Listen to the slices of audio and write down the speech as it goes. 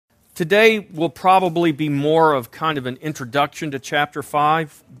Today will probably be more of kind of an introduction to chapter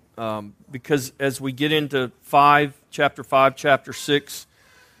 5, because as we get into chapter 5, chapter 6,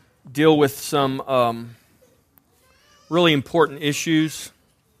 deal with some really important issues.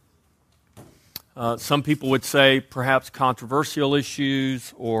 Some people would say perhaps controversial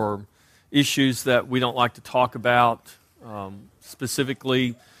issues or issues that we don't like to talk about.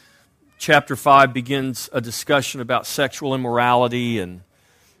 Specifically, chapter 5 begins a discussion about sexual immorality and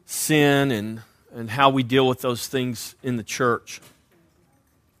sin and how we deal with those things in the church.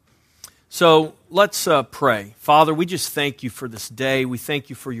 So let's pray. Father, we just thank you for this day. We thank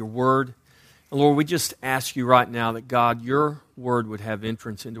you for your word. And Lord, we just ask you right now that, God, your word would have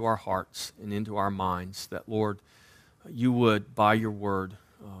entrance into our hearts and into our minds. That, Lord, you would, by your word,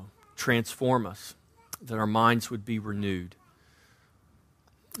 transform us. That our minds would be renewed.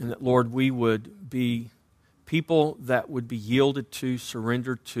 And that, Lord, we would be people that would be yielded to,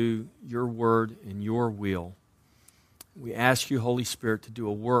 surrendered to your word and your will. We ask you, Holy Spirit, to do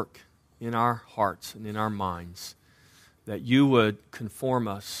a work in our hearts and in our minds, that you would conform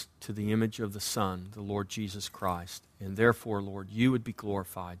us to the image of the Son, the Lord Jesus Christ. And therefore, Lord, you would be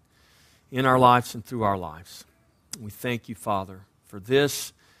glorified in our lives and through our lives. We thank you, Father, for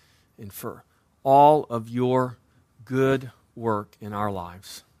this and for all of your good work in our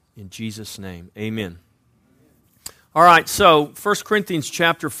lives. In Jesus' name, amen. All right, so 1 Corinthians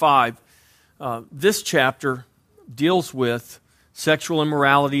chapter 5, this chapter deals with sexual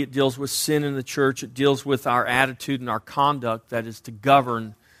immorality. It deals with sin in the church. It deals with our attitude and our conduct that is to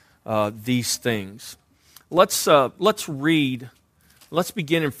govern these things. Let's read. Let's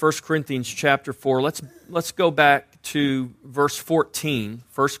begin in 1 Corinthians chapter 4. Let's go back to verse 14,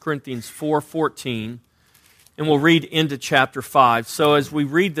 1 Corinthians 4:14, and we'll read into chapter 5. So as we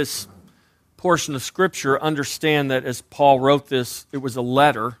read this portion of Scripture, understand that as Paul wrote this, it was a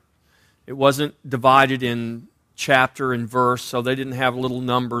letter. It wasn't divided in chapter and verse, so they didn't have little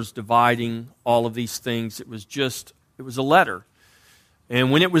numbers dividing all of these things. It was a letter. And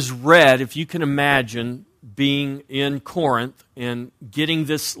when it was read, if you can imagine being in Corinth and getting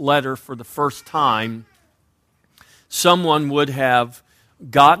this letter for the first time, someone would have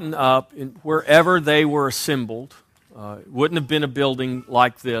gotten up in wherever they were assembled. It wouldn't have been a building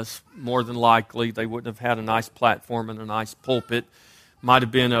like this, more than likely. They wouldn't have had a nice platform and a nice pulpit. Might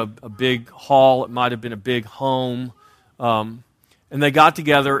have been a big hall. It might have been a big home. And they got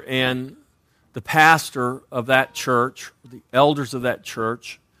together, and the pastor of that church, the elders of that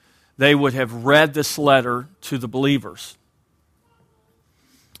church, they would have read this letter to the believers.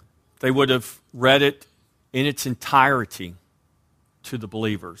 They would have read it in its entirety to the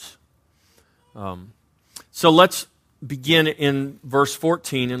believers. So let's begin in verse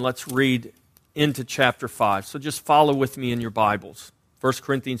 14 and let's read into chapter 5. So just follow with me in your Bibles. 1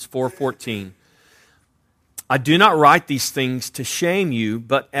 Corinthians 4:14. I do not write these things to shame you,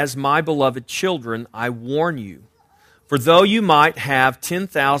 but as my beloved children, I warn you. For though you might have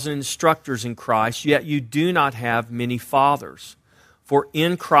 10,000 instructors in Christ, yet you do not have many fathers. For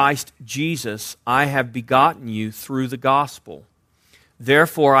in Christ Jesus I have begotten you through the gospel.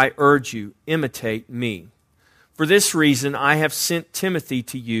 Therefore I urge you, imitate me. For this reason I have sent Timothy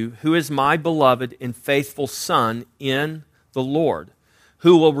to you, who is my beloved and faithful son in the Lord,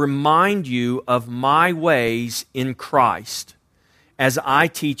 who will remind you of my ways in Christ, as I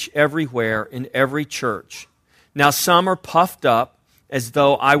teach everywhere in every church. Now some are puffed up, as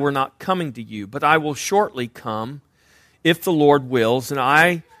though I were not coming to you, but I will shortly come, if the Lord wills, and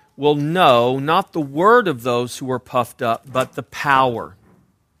I will know not the word of those who are puffed up, but the power.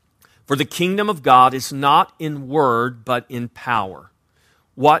 For the kingdom of God is not in word, but in power.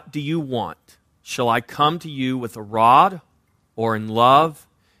 What do you want? Shall I come to you with a rod, or in love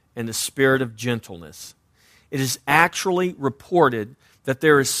and the spirit of gentleness? It is actually reported that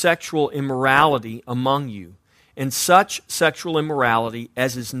there is sexual immorality among you, and such sexual immorality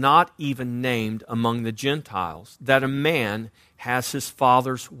as is not even named among the Gentiles, that a man has his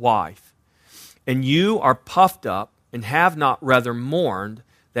father's wife. And you are puffed up, and have not rather mourned,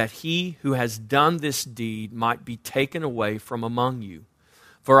 that he who has done this deed might be taken away from among you.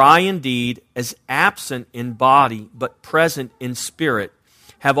 For I indeed, as absent in body, but present in spirit,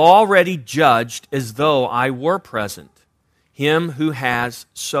 have already judged as though I were present, him who has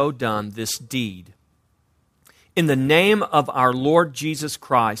so done this deed. In the name of our Lord Jesus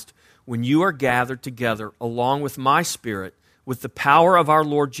Christ, when you are gathered together along with my spirit, with the power of our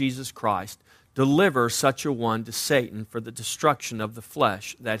Lord Jesus Christ, deliver such a one to Satan for the destruction of the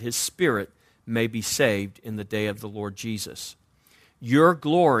flesh, that his spirit may be saved in the day of the Lord Jesus. Your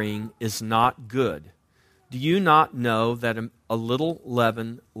glorying is not good. Do you not know that a little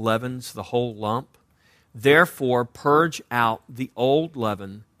leaven leavens the whole lump? Therefore purge out the old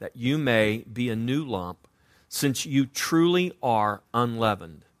leaven, that you may be a new lump, since you truly are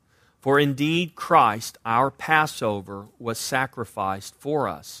unleavened. For indeed Christ, our Passover, was sacrificed for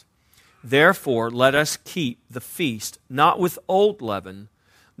us. Therefore let us keep the feast not with old leaven,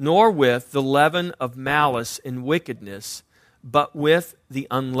 nor with the leaven of malice and wickedness, but with the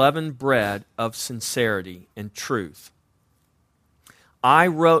unleavened bread of sincerity and truth. I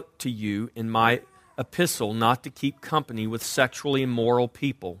wrote to you in my epistle not to keep company with sexually immoral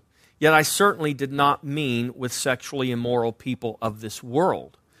people, yet I certainly did not mean with sexually immoral people of this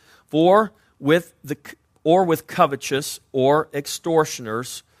world, or with covetous or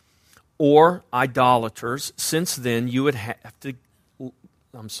extortioners or idolaters, since then you would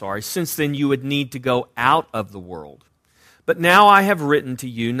need to go out of the world. But now I have written to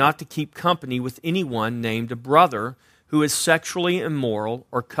you not to keep company with anyone named a brother who is sexually immoral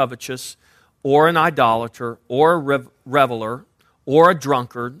or covetous or an idolater or a reveler or a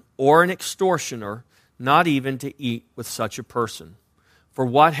drunkard or an extortioner, not even to eat with such a person. For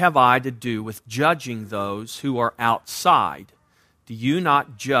what have I to do with judging those who are outside? Do you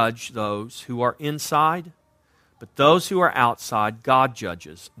not judge those who are inside? But those who are outside God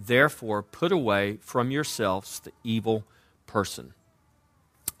judges. Therefore put away from yourselves the evil person.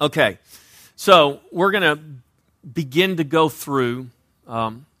 Okay, so we're going to begin to go through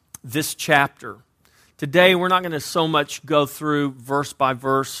this chapter. Today we're not going to so much go through verse by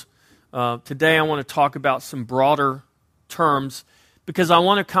verse. Today I want to talk about some broader terms because I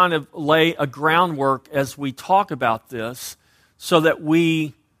want to kind of lay a groundwork as we talk about this so that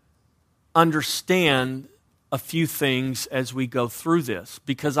we understand a few things as we go through this,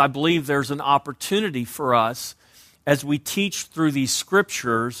 because I believe there's an opportunity for us as we teach through these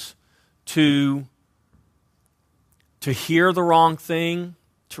scriptures to hear the wrong thing,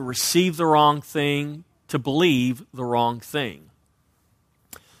 to receive the wrong thing, to believe the wrong thing.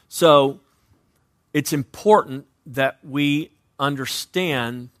 So it's important that we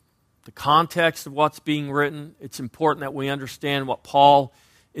understand the context of what's being written. It's important that we understand what Paul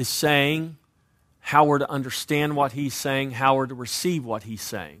is saying, how we're to understand what he's saying, how we're to receive what he's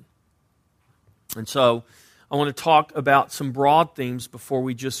saying. And so I want to talk about some broad themes before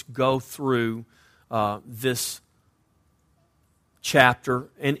we just go through this chapter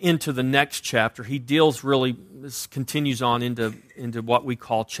and into the next chapter. He deals really, this continues on into what we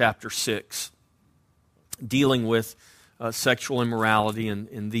call chapter 6, dealing with sexual immorality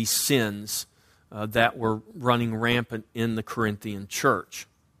and these sins that were running rampant in the Corinthian church.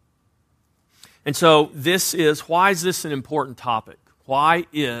 And so why is this an important topic? Why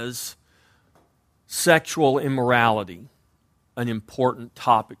is sexual immorality an important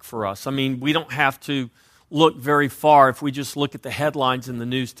topic for us? I mean, we don't have to look very far if we just look at the headlines in the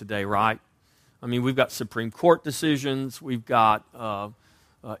news today, right? I mean, we've got Supreme Court decisions, we've got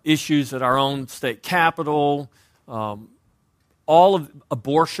issues at our own state capitol, all of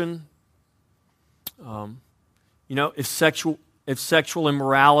abortion. If sexual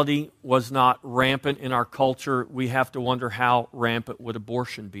immorality was not rampant in our culture, we have to wonder how rampant would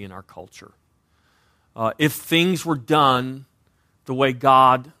abortion be in our culture. If things were done the way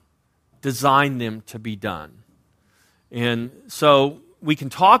God designed them to be done. And so we can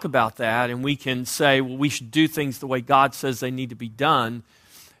talk about that and we can say, well, we should do things the way God says they need to be done.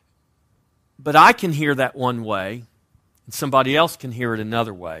 But I can hear that one way and somebody else can hear it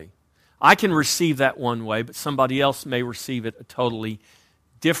another way. I can receive that one way, but somebody else may receive it a totally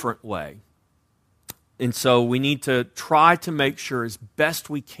different way. And so we need to try to make sure as best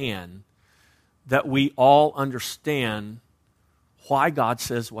we can that we all understand why God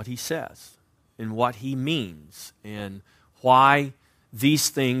says what He says and what He means and why these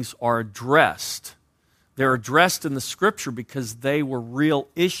things are addressed. They're addressed in the Scripture because they were real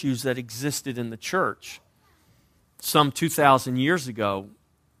issues that existed in the church some 2,000 years ago.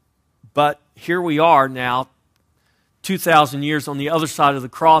 But here we are now, 2,000 years on the other side of the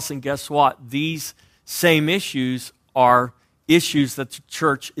cross, and guess what? These same issues are issues that the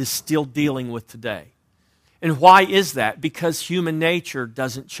church is still dealing with today. And why is that? Because human nature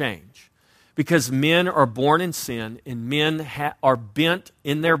doesn't change. Because men are born in sin, and men are bent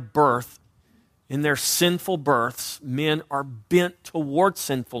in their birth, in their sinful births. Men are bent towards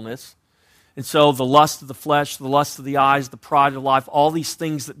sinfulness. And so the lust of the flesh, the lust of the eyes, the pride of life, all these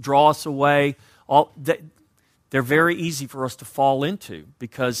things that draw us away, they're very easy for us to fall into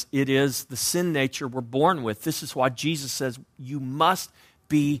because it is the sin nature we're born with. This is why Jesus says you must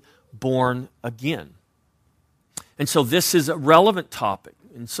be born again. And so this is a relevant topic.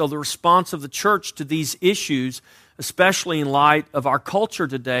 And so the response of the church to these issues, especially in light of our culture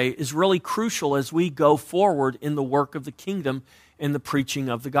today, is really crucial as we go forward in the work of the kingdom and the preaching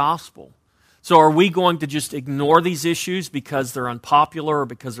of the gospel. So are we going to just ignore these issues because they're unpopular or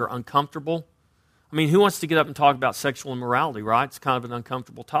because they're uncomfortable? I mean, who wants to get up and talk about sexual immorality, right? It's kind of an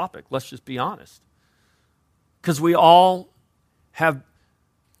uncomfortable topic. Let's just be honest. Because we all have,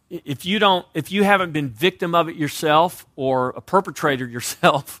 if you haven't been victim of it yourself or a perpetrator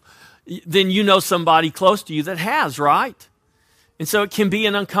yourself, then you know somebody close to you that has, right? And so it can be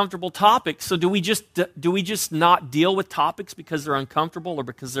an uncomfortable topic. So do we just not deal with topics because they're uncomfortable or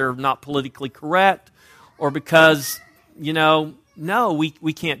because they're not politically correct or because, no,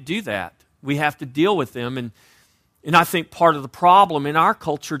 we can't do that. We have to deal with them. And I think part of the problem in our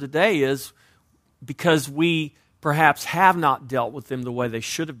culture today is because we perhaps have not dealt with them the way they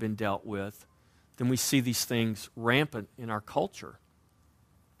should have been dealt with, then we see these things rampant in our culture.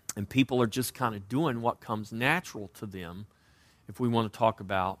 And people are just kind of doing what comes natural to them if we want to talk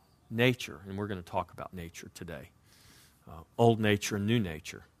about nature. And we're going to talk about nature today. Old nature and new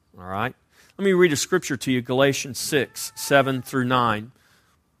nature. All right? Let me read a scripture to you, Galatians 6, 7 through 9.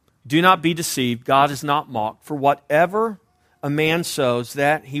 Do not be deceived. God is not mocked. For whatever a man sows,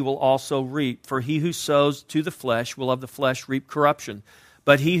 that he will also reap. For he who sows to the flesh will of the flesh reap corruption.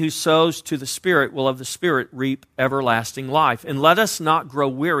 But he who sows to the Spirit will of the Spirit reap everlasting life. And let us not grow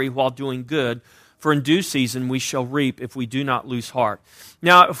weary while doing good, for in due season we shall reap if we do not lose heart.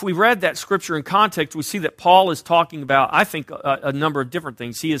 Now, if we read that scripture in context, we see that Paul is talking about, I think, a number of different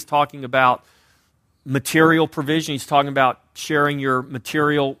things. He is talking about material provision. He's talking about sharing your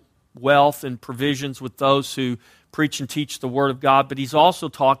material wealth and provisions with those who preach and teach the Word of God. But he's also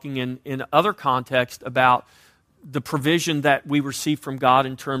talking in other contexts about the provision that we receive from God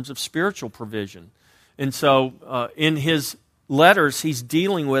in terms of spiritual provision. And so in his letters, he's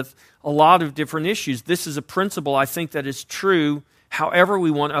dealing with a lot of different issues. This is a principle, I think, that is true however we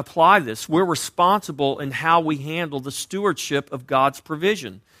want to apply this. We're responsible in how we handle the stewardship of God's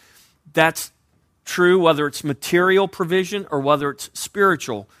provision. That's true whether it's material provision or whether it's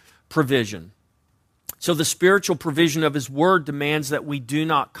spiritual provision. So the spiritual provision of His Word demands that we do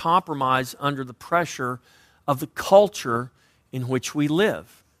not compromise under the pressure of the culture in which we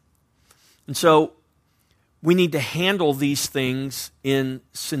live. And so we need to handle these things in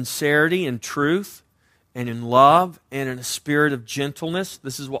sincerity and truth and in love and in a spirit of gentleness.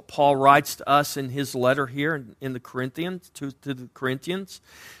 This is what Paul writes to us in his letter here in the Corinthians, to the Corinthians.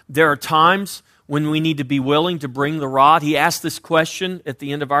 There are times when we need to be willing to bring the rod. He asked this question at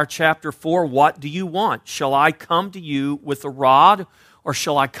the end of our chapter 4, what do you want? Shall I come to you with a rod, or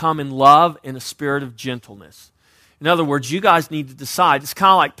shall I come in love and a spirit of gentleness? In other words, you guys need to decide. It's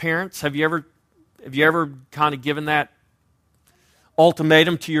kind of like parents. Have you ever kind of given that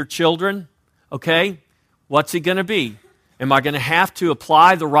ultimatum to your children? Okay, what's it going to be? Am I going to have to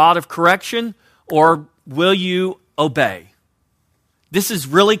apply the rod of correction, or will you obey? This is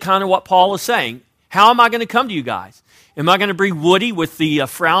really kind of what Paul is saying. How am I going to come to you guys? Am I going to be Woody with the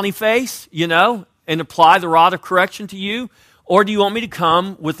frowny face, and apply the rod of correction to you? Or do you want me to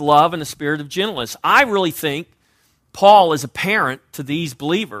come with love and a spirit of gentleness? I really think Paul is a parent to these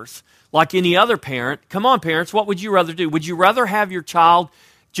believers, like any other parent. Come on, parents, what would you rather do? Would you rather have your child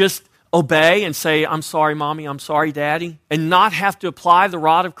just obey and say, I'm sorry, Mommy, I'm sorry, Daddy, and not have to apply the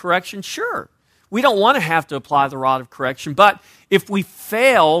rod of correction? Sure. We don't want to have to apply the rod of correction, but if we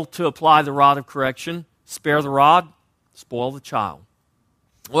fail to apply the rod of correction, spare the rod, spoil the child.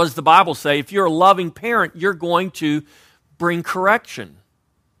 What does the Bible say? If you're a loving parent, you're going to bring correction.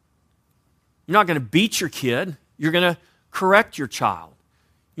 You're not going to beat your kid. You're going to correct your child.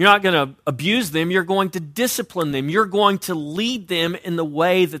 You're not going to abuse them. You're going to discipline them. You're going to lead them in the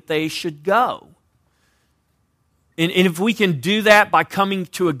way that they should go. And if we can do that by coming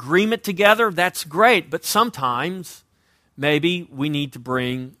to agreement together, that's great. But sometimes, maybe we need to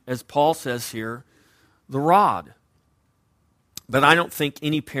bring, as Paul says here, the rod. But I don't think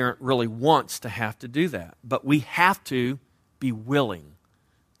any parent really wants to have to do that. But we have to be willing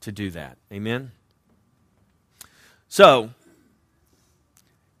to do that. Amen? So,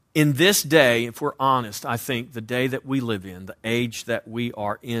 in this day, if we're honest, I think the day that we live in, the age that we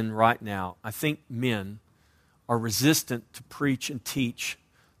are in right now, I think men are resistant to preach and teach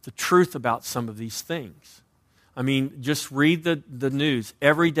the truth about some of these things. I mean, just read the news.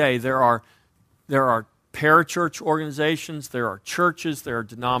 Every day there are parachurch organizations, there are churches, there are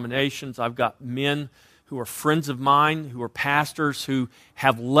denominations. I've got men who are friends of mine, who are pastors, who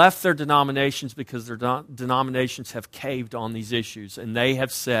have left their denominations because their denominations have caved on these issues. And they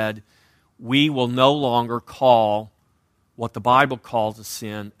have said, we will no longer call what the Bible calls a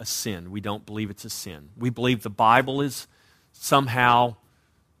sin. We don't believe it's a sin. We believe the Bible is somehow,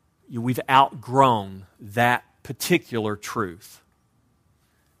 we've outgrown that particular truth.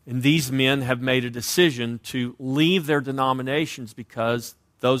 And these men have made a decision to leave their denominations because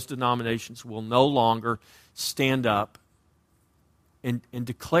those denominations will no longer stand up and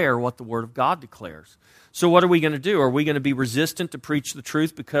declare what the Word of God declares. So what are we going to do? Are we going to be resistant to preach the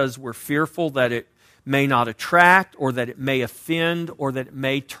truth because we're fearful that it may not attract, or that it may offend, or that it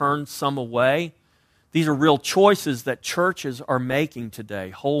may turn some away? These are real choices that churches are making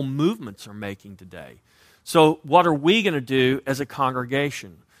today, whole movements are making today. So what are we going to do as a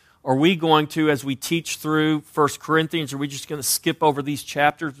congregation? Are we going to, as we teach through 1 Corinthians, are we just going to skip over these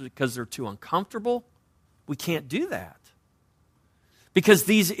chapters because they're too uncomfortable? We can't do that. Because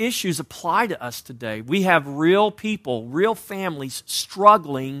these issues apply to us today. We have real people, real families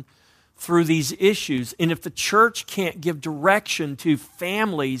struggling through these issues. And if the church can't give direction to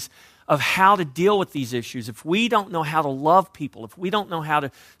families of how to deal with these issues, if we don't know how to love people, if we don't know how to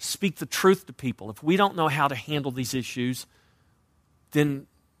speak the truth to people, if we don't know how to handle these issues, then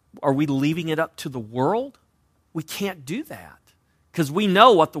are we leaving it up to the world? We can't do that, because we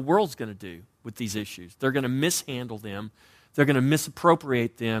know what the world's going to do with these issues. They're going to mishandle them, they're going to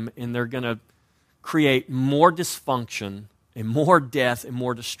misappropriate them, and they're going to create more dysfunction and more death and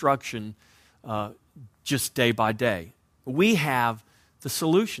more destruction just day by day. We have the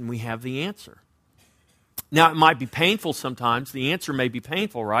solution. We have the answer. Now, it might be painful sometimes. The answer may be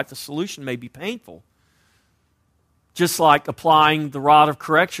painful, right? The solution may be painful. Just like applying the rod of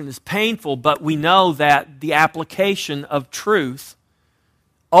correction is painful, but we know that the application of truth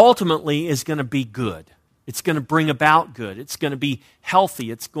ultimately is going to be good. It's going to bring about good. It's going to be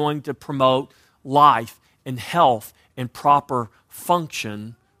healthy. It's going to promote life and health and proper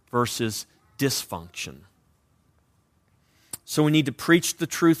function versus dysfunction. So we need to preach the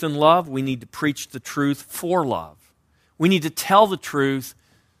truth in love. We need to preach the truth for love. We need to tell the truth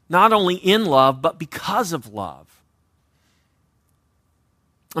not only in love, but because of love.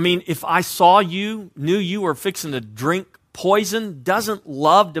 I mean, if I saw you, knew you were fixing to drink poison, doesn't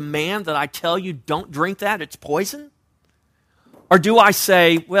love demand that I tell you don't drink that, it's poison? Or do I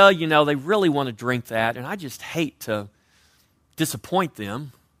say, well, they really want to drink that, and I just hate to disappoint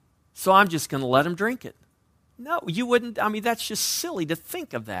them, so I'm just going to let them drink it? No, you wouldn't. I mean, that's just silly to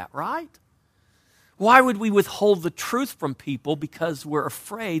think of that, right? Why would we withhold the truth from people because we're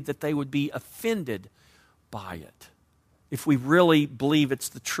afraid that they would be offended by it? If we really believe it's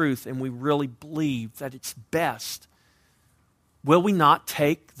the truth and we really believe that it's best, will we not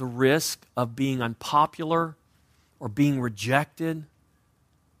take the risk of being unpopular or being rejected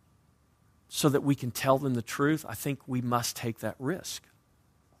so that we can tell them the truth? I think we must take that risk.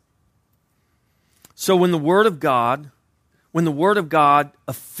 So when the Word of God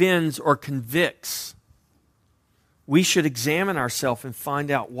offends or convicts, we should examine ourselves and find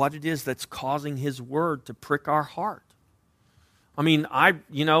out what it is that's causing His Word to prick our heart. I mean, I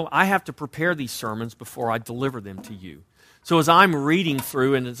have to prepare these sermons before I deliver them to you. So as I'm reading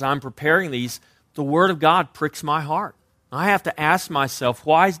through and as I'm preparing these, the Word of God pricks my heart. I have to ask myself,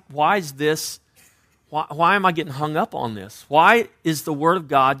 why is this? Why am I getting hung up on this? Why is the Word of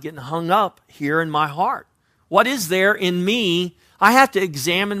God getting hung up here in my heart? What is there in me? I have to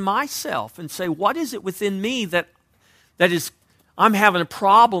examine myself and say, what is it within me that is I'm having a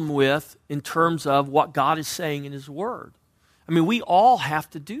problem with in terms of what God is saying in His Word? I mean, we all have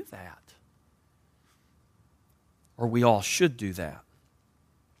to do that. Or we all should do that.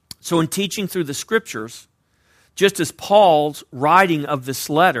 So in teaching through the Scriptures, just as Paul's writing of this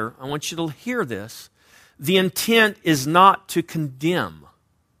letter, I want you to hear this. The intent is not to condemn.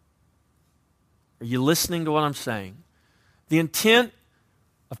 Are you listening to what I'm saying? The intent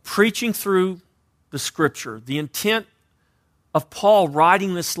of preaching through the Scripture, the intent of Paul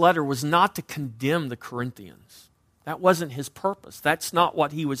writing this letter was not to condemn the Corinthians. That wasn't his purpose. That's not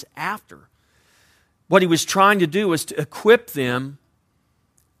what he was after. What he was trying to do was to equip them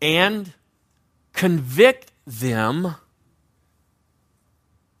and convict them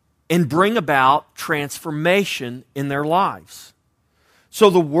and bring about transformation in their lives. So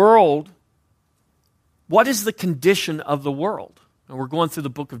the world, what is the condition of the world? And we're going through the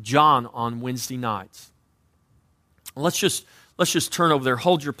book of John on Wednesday nights. Let's just turn over there.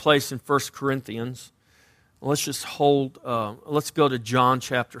 Hold your place in 1 Corinthians. Let's go to John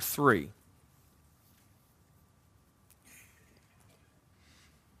chapter 3.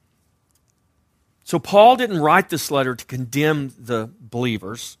 So Paul didn't write this letter to condemn the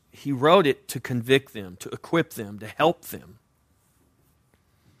believers. He wrote it to convict them, to equip them, to help them.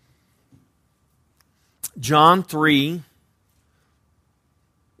 John 3,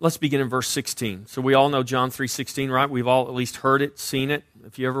 let's begin in verse 16. So we all know John 3:16, right? We've all at least heard it, seen it.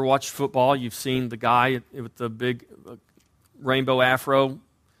 If you ever watched football, you've seen the guy with the big rainbow afro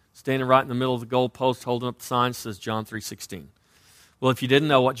standing right in the middle of the goal post holding up the sign that says John 3:16. Well, if you didn't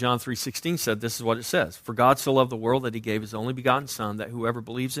know what John 3:16 said, this is what it says. For God so loved the world that he gave his only begotten Son, that whoever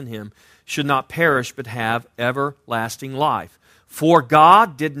believes in him should not perish but have everlasting life. For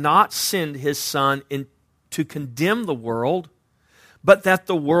God did not send his Son to condemn the world, but that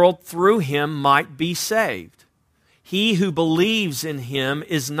the world through him might be saved. He who believes in him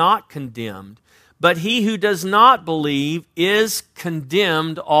is not condemned, but he who does not believe is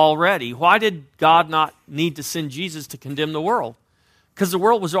condemned already. Why did God not need to send Jesus to condemn the world? Because the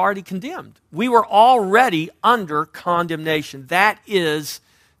world was already condemned. We were already under condemnation. That is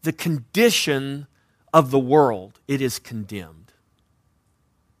the condition of the world. It is condemned.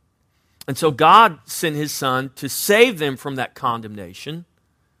 And so God sent his Son to save them from that condemnation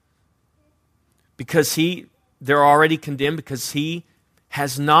because they're already condemned because he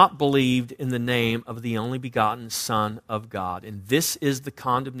has not believed in the name of the only begotten Son of God. And this is the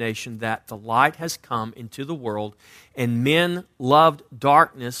condemnation, that the light has come into the world, and men loved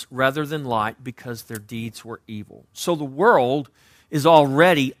darkness rather than light because their deeds were evil. So the world is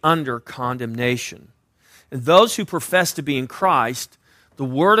already under condemnation. And those who profess to be in Christ, the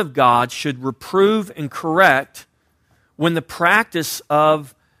Word of God should reprove and correct when the practice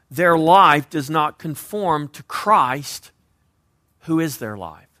of their life does not conform to Christ, who is their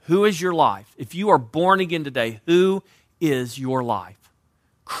life. Who is your life? If you are born again today, who is your life?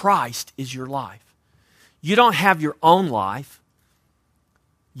 Christ is your life. You don't have your own life.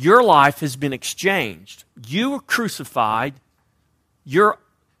 Your life has been exchanged. You were crucified. Your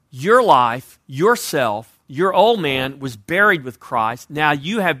life, yourself, your old man was buried with Christ. Now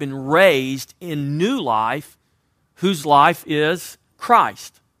you have been raised in new life, whose life is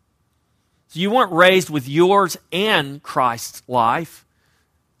Christ. So you weren't raised with yours and Christ's life.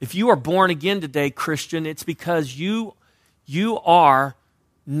 If you are born again today, Christian, it's because you are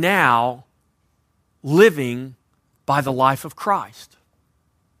now living by the life of Christ.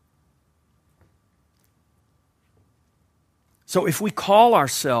 So if we call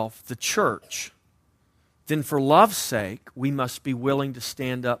ourselves the church, then for love's sake, we must be willing to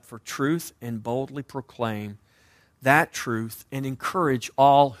stand up for truth and boldly proclaim that truth and encourage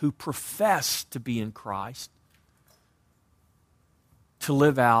all who profess to be in Christ to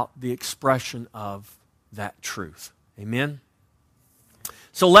live out the expression of that truth. Amen?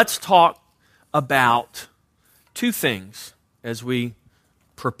 So let's talk about two things as we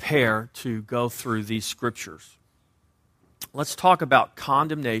prepare to go through these scriptures. Let's talk about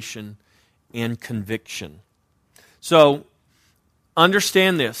condemnation and conviction. So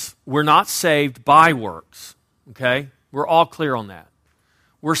understand this. We're not saved by works. Okay? We're all clear on that.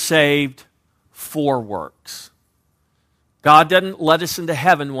 We're saved for works. God doesn't let us into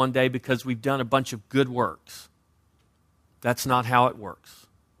heaven one day because we've done a bunch of good works. That's not how it works.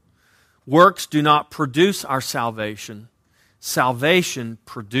 Works do not produce our salvation. Salvation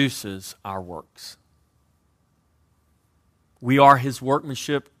produces our works. We are his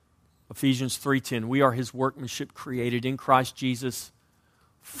workmanship, Ephesians 3:10. We are his workmanship created in Christ Jesus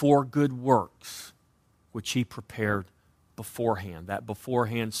for good works, which he prepared beforehand. That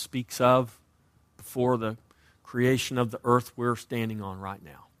beforehand speaks of before the creation of the earth we're standing on right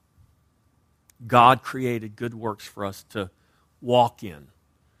now. God created good works for us to walk in.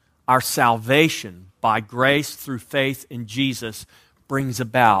 Our salvation by grace through faith in Jesus brings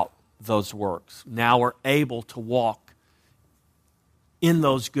about those works. Now we're able to walk in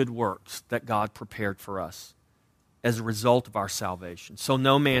those good works that God prepared for us as a result of our salvation. So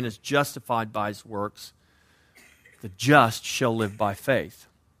no man is justified by his works. The just shall live by faith.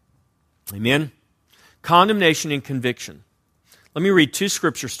 Amen? Condemnation and conviction. Let me read two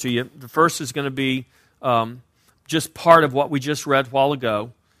scriptures to you. The first is going to be just part of what we just read a while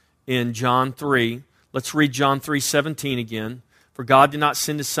ago in John 3. Let's read John 3:17 again. For God did not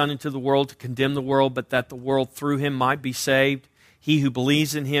send his Son into the world to condemn the world, but that the world through him might be saved. He who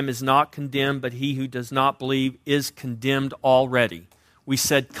believes in him is not condemned, but he who does not believe is condemned already. We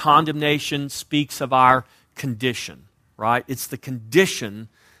said condemnation speaks of our condition, right? It's the condition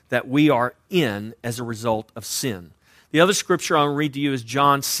that we are in as a result of sin. The other scripture I'll read to you is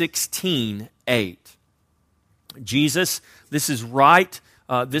John 16:8. Jesus, this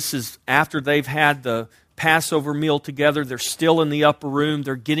is after they've had the Passover meal together. They're still in the upper room.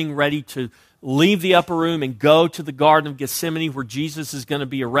 They're getting ready to leave the upper room and go to the Garden of Gethsemane where Jesus is going to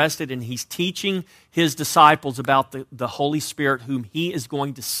be arrested, and he's teaching his disciples about the Holy Spirit whom he is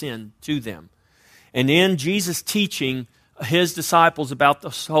going to send to them. And in Jesus' teaching, his disciples about the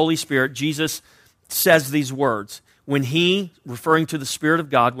Holy Spirit, Jesus says these words. When he, referring to the Spirit of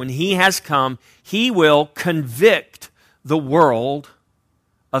God, when he has come, he will convict the world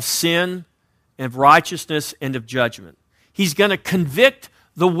of sin and of righteousness and of judgment. He's going to convict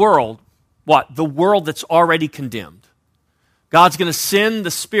the world. What? The world that's already condemned. God's going to send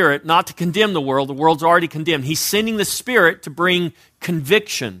the Spirit not to condemn the world. The world's already condemned. He's sending the Spirit to bring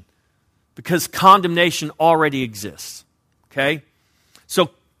conviction because condemnation already exists. Okay?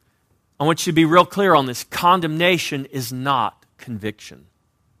 So I want you to be real clear on this. Condemnation is not conviction.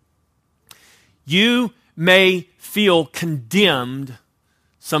 You may feel condemned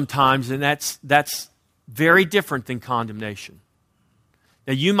sometimes, and that's very different than condemnation.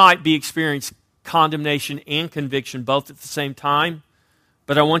 Now, you might be experiencing condemnation and conviction both at the same time,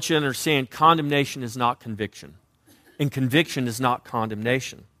 but I want you to understand condemnation is not conviction, and conviction is not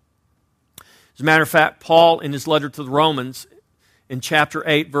condemnation. As a matter of fact, Paul, in his letter to the Romans, in chapter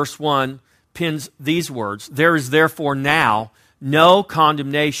 8, verse 1, pins these words, "There is therefore now no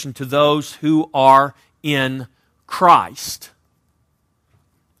condemnation to those who are in Christ."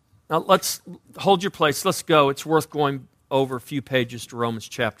 Now, let's hold your place. Let's go. It's worth going over a few pages to Romans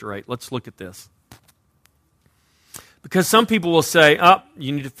chapter 8. Let's look at this. Because some people will say,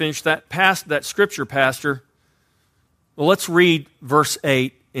 you need to finish that scripture, Pastor. Well, let's read verse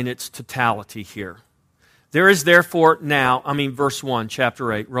 8 in its totality here. There is therefore now, verse 1,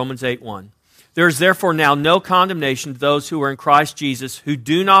 chapter 8, Romans 8:1. There is therefore now no condemnation to those who are in Christ Jesus, who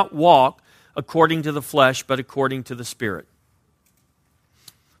do not walk according to the flesh, but according to the Spirit.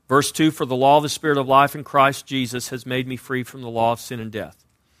 Verse 2, for the law of the Spirit of life in Christ Jesus has made me free from the law of sin and death.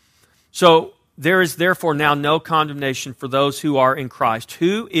 So, there is therefore now no condemnation for those who are in Christ.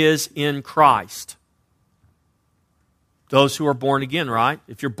 Who is in Christ? Those who are born again, right?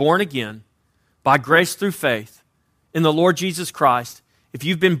 If you're born again, by grace through faith, in the Lord Jesus Christ, if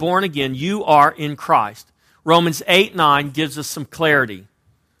you've been born again, you are in Christ. Romans 8:9 gives us some clarity.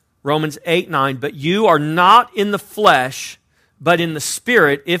 Romans 8:9, but you are not in the flesh, but in the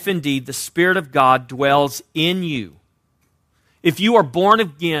Spirit, if indeed the Spirit of God dwells in you. If you are born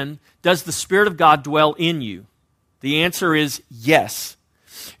again, does the Spirit of God dwell in you? The answer is yes.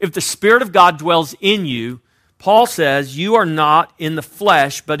 If the Spirit of God dwells in you, Paul says you are not in the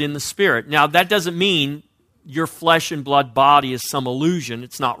flesh, but in the Spirit. Now, that doesn't mean your flesh and blood body is some illusion.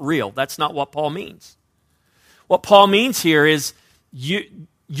 It's not real. That's not what Paul means. What Paul means here is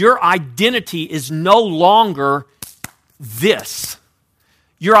your identity is no longer this.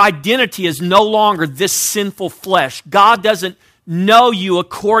 Your identity is no longer this sinful flesh. God doesn't know you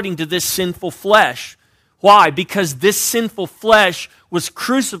according to this sinful flesh. Why? Because this sinful flesh was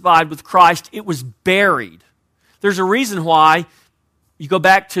crucified with Christ. It was buried. There's a reason why, you go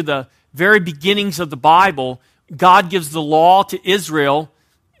back to the very beginnings of the Bible, God gives the law to Israel,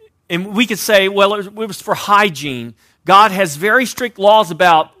 and we could say, well, it was for hygiene. God has very strict laws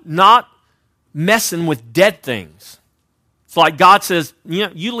about not messing with dead things. It's like God says,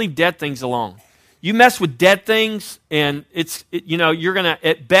 you leave dead things alone. You mess with dead things, and you're going to,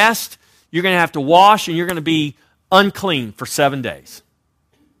 at best, you're going to have to wash, and you're going to be unclean for 7 days.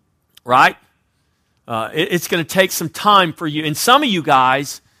 Right? It's going to take some time for you. And some of you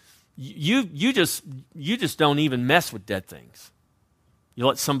guys, you just don't even mess with dead things. You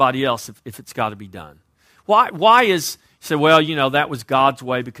let somebody else if it's got to be done. Why is, you say, well, that was God's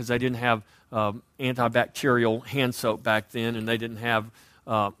way because they didn't have antibacterial hand soap back then, and they didn't have,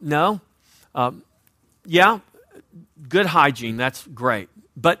 good hygiene, that's great.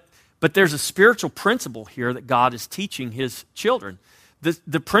 But there's a spiritual principle here that God is teaching His children.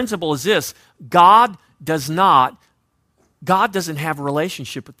 The principle is this: God doesn't have a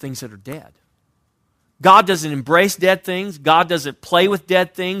relationship with things that are dead. God doesn't embrace dead things. God doesn't play with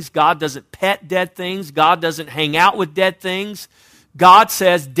dead things. God doesn't pet dead things. God doesn't hang out with dead things. God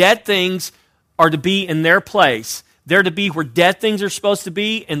says dead things are to be in their place. They're to be where dead things are supposed to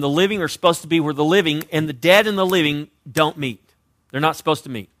be, and the living are supposed to be where the living, and the dead and the living don't meet. They're not supposed to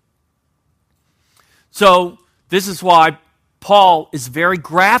meet. So this is why Paul is very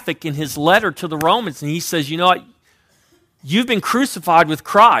graphic in his letter to the Romans, and he says, you know what? You've been crucified with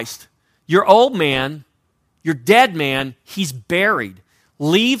Christ. Your old man, your dead man, he's buried.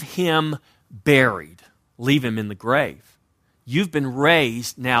 Leave him buried. Leave him in the grave. You've been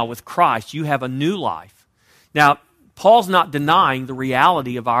raised now with Christ. You have a new life. Now, Paul's not denying the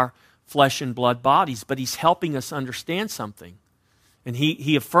reality of our flesh and blood bodies, but he's helping us understand something. And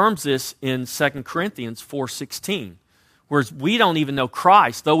he affirms this in 2 Corinthians 4:16. Whereas we don't even know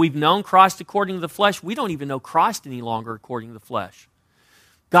Christ. Though we've known Christ according to the flesh, we don't even know Christ any longer according to the flesh.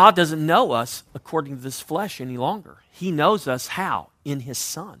 God doesn't know us according to this flesh any longer. He knows us how? In His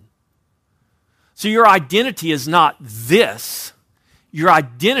Son. So your identity is not this. Your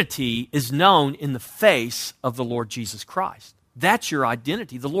identity is known in the face of the Lord Jesus Christ. That's your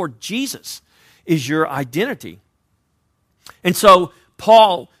identity. The Lord Jesus is your identity. And so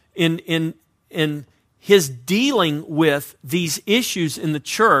Paul, in his dealing with these issues in the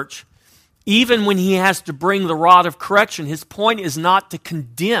church, even when he has to bring the rod of correction, his point is not to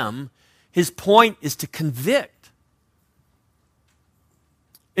condemn, his point is to convict.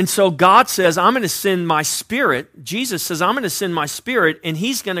 And so God says, I'm going to send my Spirit. Jesus says, I'm going to send my Spirit, and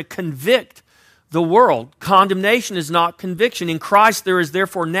He's going to convict the world. Condemnation is not conviction. In Christ there is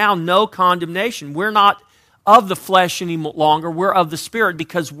therefore now no condemnation. We're not of the flesh any longer. We're of the Spirit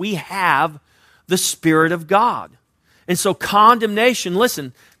because we have the Spirit of God. And so condemnation,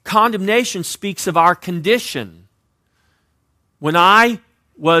 listen, condemnation speaks of our condition. When I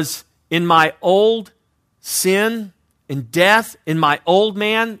was in my old sin and death, in my old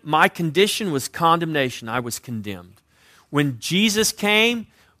man, my condition was condemnation. I was condemned. When Jesus came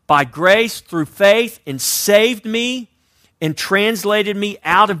by grace through faith and saved me and translated me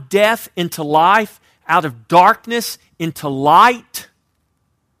out of death into life, out of darkness into light,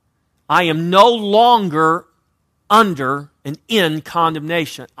 I am no longer under and in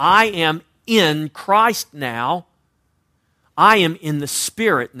condemnation. I am in Christ now. I am in the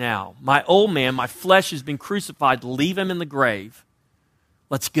Spirit now. My old man, my flesh has been crucified. Leave him in the grave.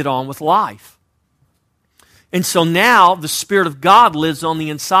 Let's get on with life. And so now the Spirit of God lives on the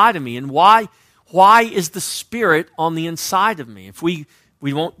inside of me. And why is the Spirit on the inside of me? If we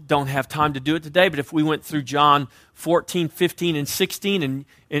don't have time to do it today, but if we went through John 14, 15, and 16, and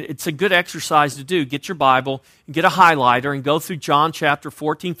it's a good exercise to do. Get your Bible, and get a highlighter, and go through John chapter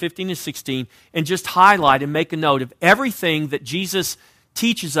 14, 15, and 16, and just highlight and make a note of everything that Jesus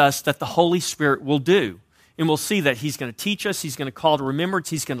teaches us that the Holy Spirit will do. And we'll see that He's going to teach us, He's going to call to remembrance,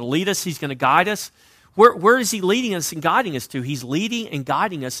 He's going to lead us, He's going to guide us. Where is He leading us and guiding us to? He's leading and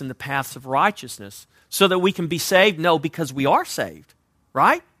guiding us in the paths of righteousness so that we can be saved? No, because we are saved.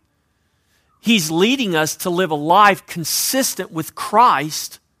 Right? He's leading us to live a life consistent with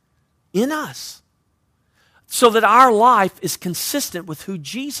Christ in us, so that our life is consistent with who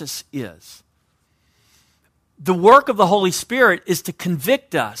Jesus is. The work of the Holy Spirit is to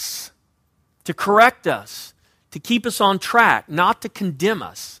convict us, to correct us, to keep us on track, not to condemn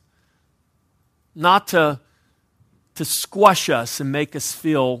us, not to squash us and make us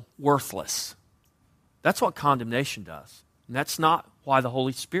feel worthless. That's what condemnation does. And that's not why the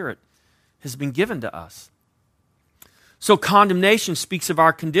Holy Spirit has been given to us. So condemnation speaks of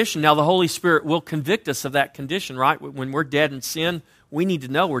our condition. Now the Holy Spirit will convict us of that condition, right? When we're dead in sin, we need to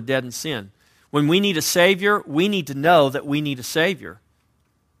know we're dead in sin. When we need a Savior, we need to know that we need a Savior.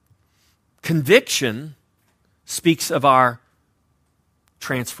 Conviction speaks of our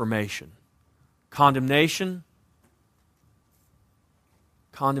transformation. Condemnation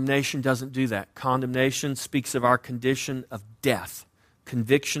doesn't do that. Condemnation speaks of our condition of death.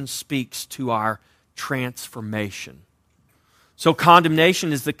 Conviction speaks to our transformation. So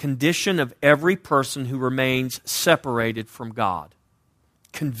condemnation is the condition of every person who remains separated from God.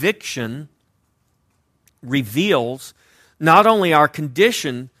 Conviction reveals not only our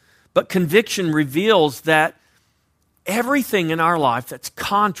condition, but conviction reveals that everything in our life that's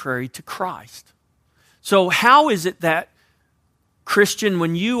contrary to Christ. So how is it that, Christian,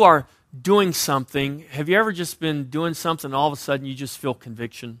 when you are doing something, have you ever just been doing something and all of a sudden you just feel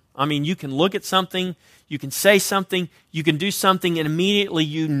conviction? I mean, you can look at something, you can say something, you can do something, and immediately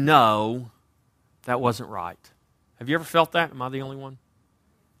you know that wasn't right. Have you ever felt that? Am I the only one?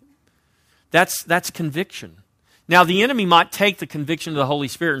 That's conviction. Now, the enemy might take the conviction of the Holy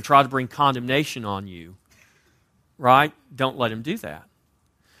Spirit and try to bring condemnation on you, right? Don't let him do that.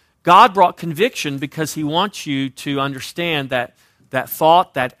 God brought conviction because He wants you to understand that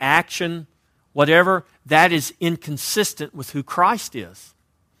thought, that action, whatever, that is inconsistent with who Christ is.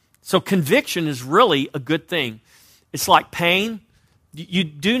 So conviction is really a good thing. It's like pain. You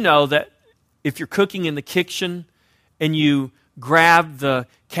do know that if you're cooking in the kitchen and you grab the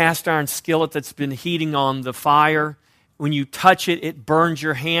cast iron skillet that's been heating on the fire, when you touch it, it burns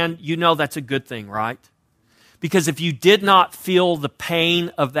your hand. You know that's a good thing, right? Because if you did not feel the pain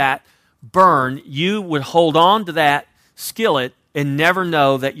of that burn, you would hold on to that skillet and never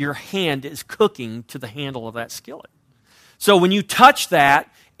know that your hand is cooking to the handle of that skillet. So when you touch that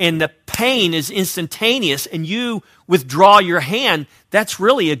and the pain is instantaneous and you withdraw your hand, that's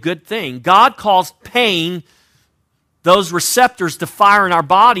really a good thing. God calls pain, those receptors to fire in our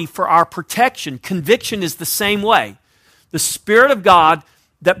body for our protection. Conviction is the same way. The Spirit of God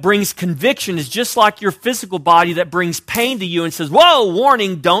that brings conviction is just like your physical body that brings pain to you and says, whoa,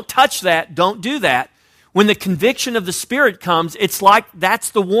 warning, don't touch that, don't do that. When the conviction of the Spirit comes, it's like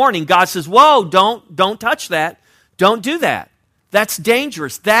that's the warning. God says, whoa, don't touch that, don't do that. That's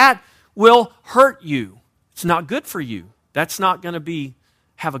dangerous. That will hurt you. It's not good for you. That's not going to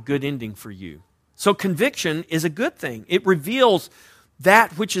have a good ending for you. So conviction is a good thing. It reveals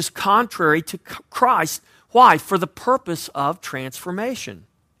that which is contrary to Christ. Why? For the purpose of transformation.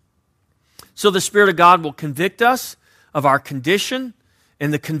 So the Spirit of God will convict us of our condition,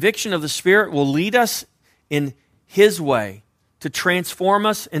 and the conviction of the Spirit will lead us in His way to transform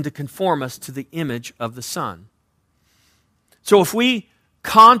us and to conform us to the image of the Son. So if we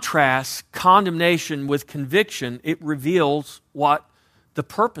contrast condemnation with conviction, it reveals what the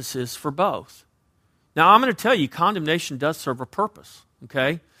purpose is for both. Now, I'm going to tell you, condemnation does serve a purpose,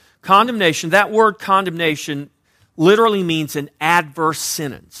 okay? Condemnation, that word condemnation literally means an adverse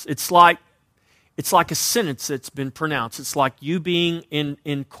sentence. It's like a sentence that's been pronounced. It's like you being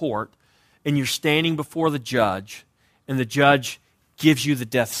in court and you're standing before the judge and the judge gives you the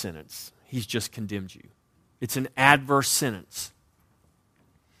death sentence. He's just condemned you. It's an adverse sentence.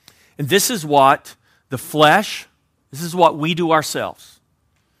 And this is what the flesh, this is what we do ourselves.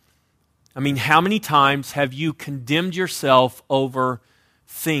 I mean, how many times have you condemned yourself over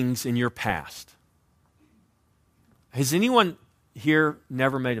things in your past? Has anyone here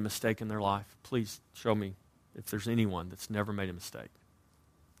never made a mistake in their life? Please show me if there's anyone that's never made a mistake.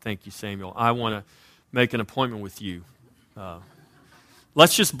 Thank you, Samuel. I want to make an appointment with you.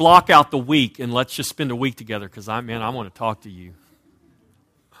 Let's just block out the week and let's just spend a week together because I want to talk to you.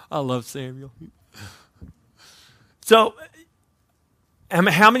 I love Samuel. So,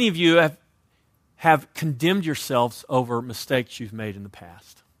 how many of you have condemned yourselves over mistakes you've made in the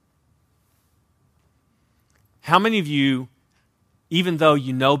past? How many of you, even though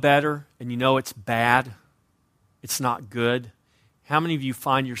you know better and you know it's bad, it's not good, how many of you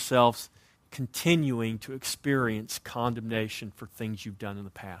find yourselves continuing to experience condemnation for things you've done in the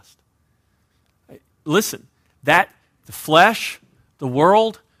past? Listen, the flesh, the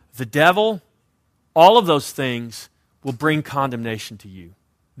world, the devil, all of those things will bring condemnation to you.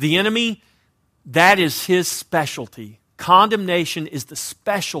 The enemy, that is his specialty. Condemnation is the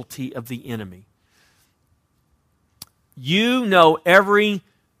specialty of the enemy. You know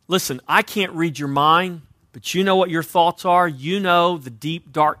listen, I can't read your mind, but you know what your thoughts are. You know the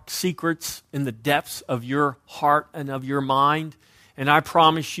deep, dark secrets in the depths of your heart and of your mind. And I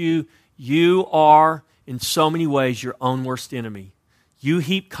promise you, you are, in so many ways, your own worst enemy. You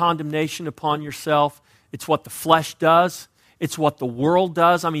heap condemnation upon yourself. It's what the flesh does. It's what the world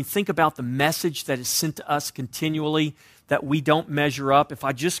does. I mean, think about the message that is sent to us continually that we don't measure up. If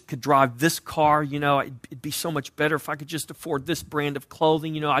I just could drive this car, it'd be so much better. If I could just afford this brand of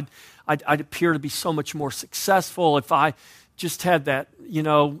clothing, I'd appear to be so much more successful. If I just had that,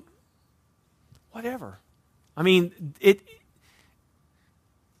 whatever. I mean,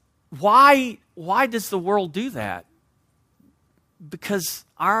 why does the world do that? Because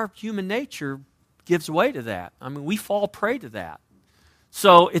our human nature gives way to that. I mean, we fall prey to that.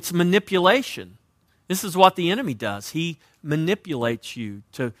 So it's manipulation. This is what the enemy does. He manipulates you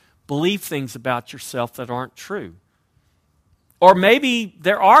to believe things about yourself that aren't true. Or maybe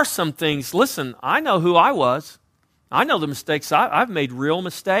there are some things. Listen, I know who I was. I know the mistakes. I've made real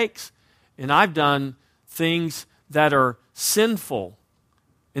mistakes. And I've done things that are sinful.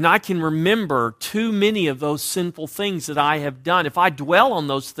 And I can remember too many of those sinful things that I have done. If I dwell on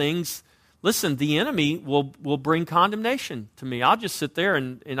those things, listen, the enemy will bring condemnation to me. I'll just sit there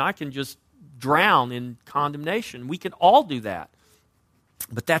and I can just drown in condemnation. We can all do that.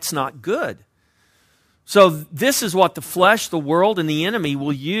 But that's not good. So this is what the flesh, the world, and the enemy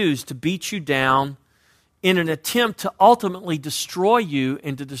will use to beat you down in an attempt to ultimately destroy you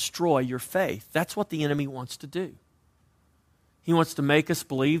and to destroy your faith. That's what the enemy wants to do. He wants to make us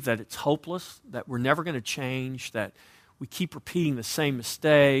believe that it's hopeless, that we're never going to change, that we keep repeating the same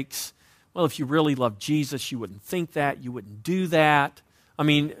mistakes. Well, if you really love Jesus, you wouldn't think that, you wouldn't do that. I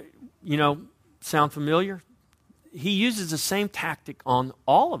mean, sound familiar? He uses the same tactic on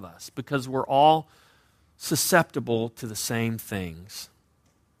all of us because we're all susceptible to the same things.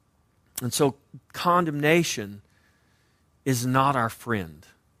 And so condemnation is not our friend.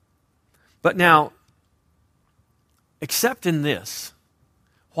 But now, except in this,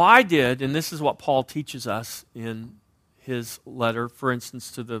 and this is what Paul teaches us in his letter, for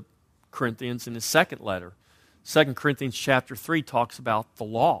instance, to the Corinthians in his second letter. 2 Corinthians chapter 3 talks about the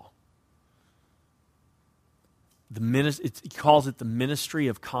law. He calls it the ministry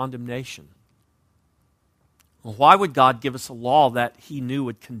of condemnation. Well, why would God give us a law that He knew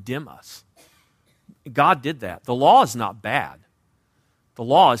would condemn us? God did that. The law is not bad. The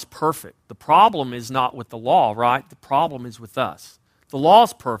law is perfect. The problem is not with the law, right? The problem is with us. The law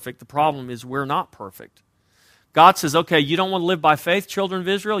is perfect. The problem is we're not perfect. God says, okay, you don't want to live by faith, children of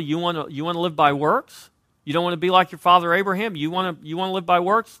Israel? You want to live by works? You don't want to be like your father Abraham? You want to live by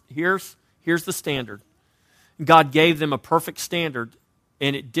works? Here's the standard. God gave them a perfect standard,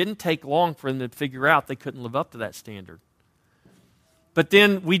 and it didn't take long for them to figure out they couldn't live up to that standard. But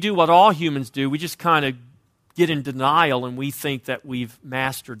then we do what all humans do. We just kind of get in denial, and we think that we've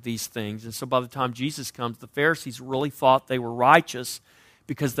mastered these things. And so by the time Jesus comes, the Pharisees really thought they were righteous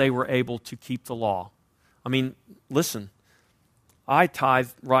because they were able to keep the law. I mean, listen, I tithe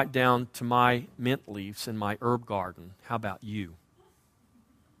right down to my mint leaves in my herb garden. How about you?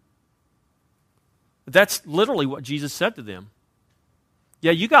 That's literally what Jesus said to them.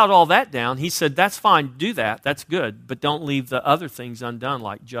 Yeah, you got all that down. He said, that's fine, do that, that's good, but don't leave the other things undone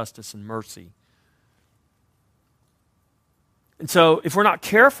like justice and mercy. And so if we're not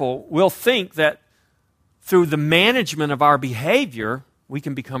careful, we'll think that through the management of our behavior, we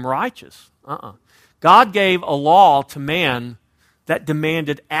can become righteous. God gave a law to man that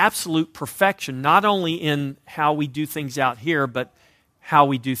demanded absolute perfection, not only in how we do things out here, but how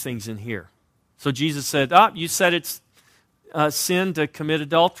we do things in here. So Jesus said, you said it's sin to commit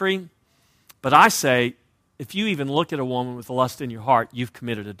adultery, but I say, if you even look at a woman with lust in your heart, you've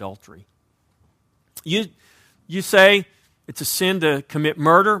committed adultery. You say it's a sin to commit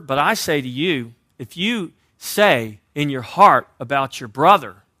murder, but I say to you, if you say in your heart about your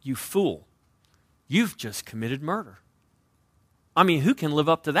brother, you fool, you've just committed murder. I mean, who can live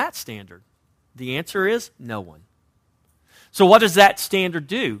up to that standard? The answer is no one. So what does that standard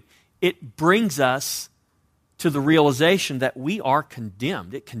do? It brings us to the realization that we are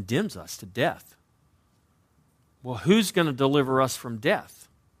condemned. It condemns us to death. Well, who's going to deliver us from death?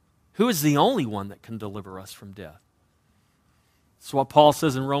 Who is the only one that can deliver us from death? That's what Paul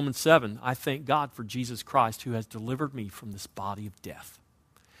says in Romans 7. I thank God for Jesus Christ who has delivered me from this body of death.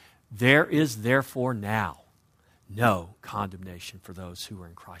 There is therefore now no condemnation for those who are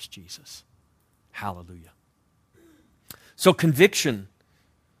in Christ Jesus. Hallelujah. So conviction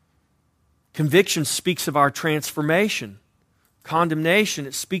speaks of our transformation. Condemnation,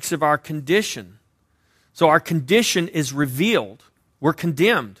 it speaks of our condition. So our condition is revealed. We're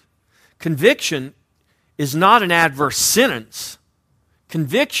condemned. Conviction is not an adverse sentence.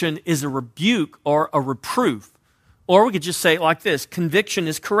 Conviction is a rebuke or a reproof. Or we could just say it like this: conviction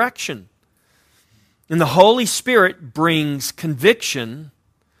is correction. And the Holy Spirit brings conviction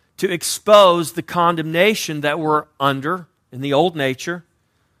to expose the condemnation that we're under in the old nature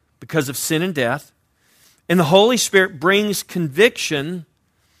because of sin and death. And the Holy Spirit brings conviction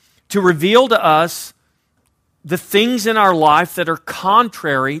to reveal to us the things in our life that are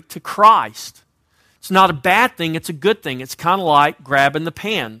contrary to Christ. It's not a bad thing, it's a good thing. It's kind of like grabbing the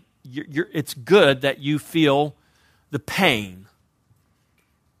pan. It's good that you feel the pain.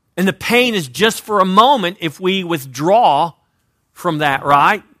 And the pain is just for a moment if we withdraw from that,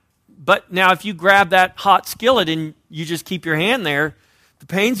 right? But now if you grab that hot skillet and you just keep your hand there, the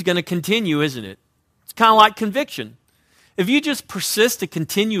pain's going to continue, isn't it? It's kind of like conviction. If you just persist to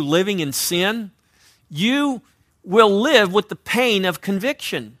continue living in sin, you will live with the pain of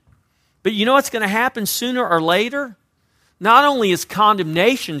conviction. But you know what's going to happen sooner or later? Not only is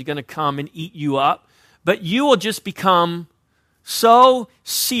condemnation going to come and eat you up, but you will just become so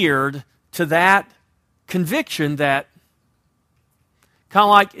seared to that conviction that, kind of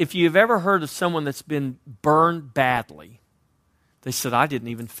like if you've ever heard of someone that's been burned badly, they said, I didn't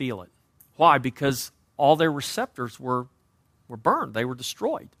even feel it. Why? Because all their receptors were burned. They were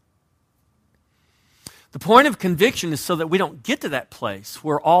destroyed. The point of conviction is so that we don't get to that place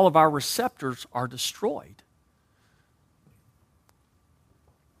where all of our receptors are destroyed.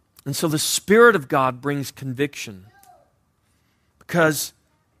 And so the Spirit of God brings conviction because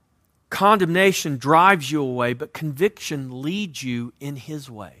condemnation drives you away, but conviction leads you in His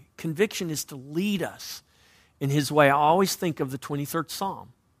way. Conviction is to lead us in His way. I always think of the 23rd Psalm.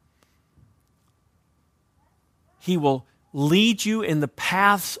 He will lead you in the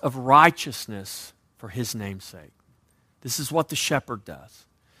paths of righteousness for His name's sake. This is what the shepherd does.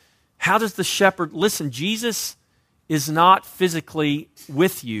 How does the shepherd... Listen, Jesus is not physically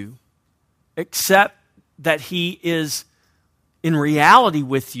with you, except that He is in reality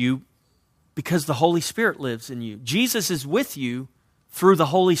with you because the Holy Spirit lives in you. Jesus is with you through the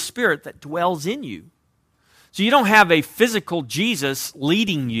Holy Spirit that dwells in you. So you don't have a physical Jesus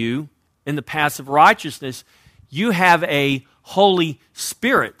leading you in the paths of righteousness. You have a Holy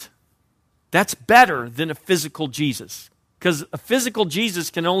Spirit That's better than a physical Jesus. Because a physical Jesus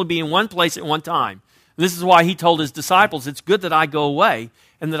can only be in one place at one time. This is why he told his disciples, it's good that I go away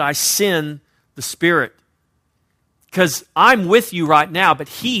and that I send the Spirit. Because I'm with you right now, but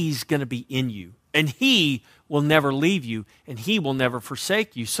he's going to be in you. And he will never leave you, and he will never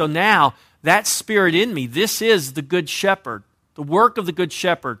forsake you. So now, that Spirit in me, this is the Good Shepherd. The work of the Good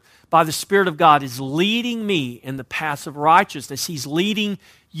Shepherd by the Spirit of God is leading me in the paths of righteousness. He's leading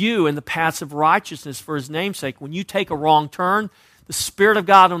you in the paths of righteousness for his name's sake. When you take a wrong turn, the Spirit of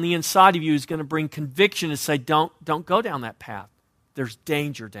God on the inside of you is going to bring conviction and say, don't go down that path. There's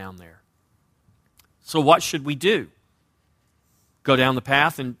danger down there. So what should we do? Go down the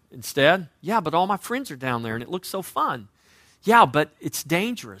path instead? Yeah, but all my friends are down there and it looks so fun. Yeah, but it's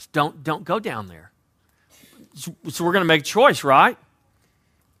dangerous. Don't go down there. So we're going to make a choice, right?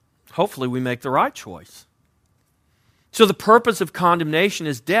 Hopefully we make the right choice. So the purpose of condemnation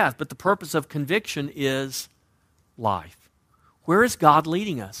is death, but the purpose of conviction is life. Where is God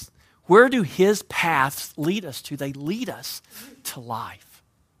leading us? Where do his paths lead us to? They lead us to life.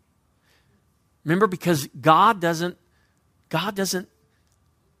 Remember, because God doesn't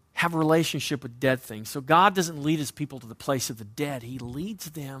have a relationship with dead things. So God doesn't lead his people to the place of the dead. He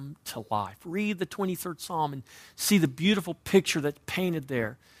leads them to life. Read the 23rd Psalm and see the beautiful picture that's painted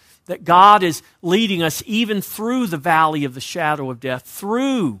there. That God is leading us even through the valley of the shadow of death.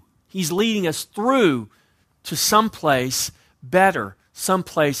 He's leading us through to someplace better,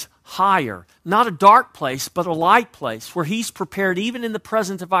 someplace higher. Not a dark place, but a light place where he's prepared, even in the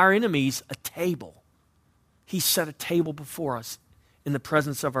presence of our enemies, a table. He set a table before us in the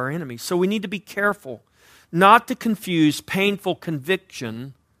presence of our enemies. So we need to be careful not to confuse painful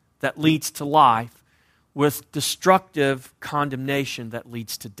conviction that leads to life with destructive condemnation that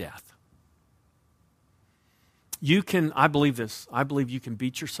leads to death. I believe this, I believe you can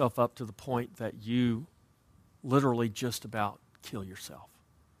beat yourself up to the point that you literally just about kill yourself.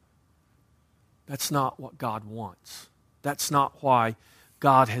 That's not what God wants. That's not why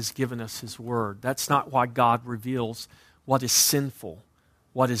God has given us his word. That's not why God reveals what is sinful,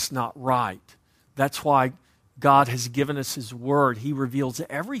 what is not right. That's why God has given us his word. He reveals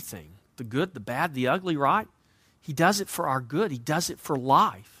everything, the good, the bad, the ugly, right? He does it for our good. He does it for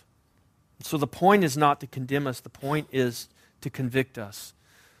life. So the point is not to condemn us. The point is to convict us,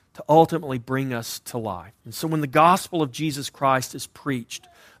 to ultimately bring us to life. And so when the gospel of Jesus Christ is preached,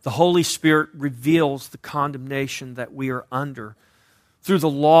 the Holy Spirit reveals the condemnation that we are under through the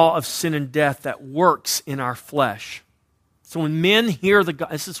law of sin and death that works in our flesh. So when men hear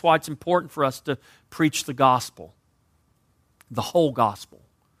this is why it's important for us to preach the gospel, the whole gospel.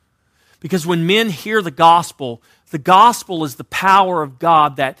 Because when men hear the gospel is the power of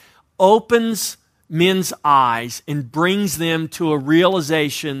God that opens men's eyes and brings them to a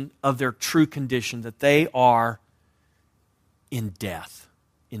realization of their true condition, that they are in death,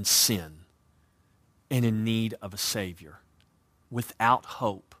 in sin, and in need of a Savior, without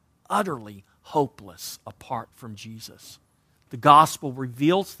hope, utterly hopeless apart from Jesus. The gospel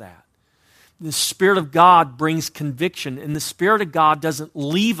reveals that. The Spirit of God brings conviction, and the Spirit of God doesn't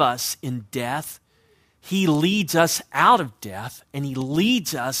leave us in death. He leads us out of death, and he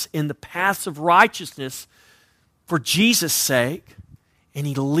leads us in the paths of righteousness for Jesus' sake, and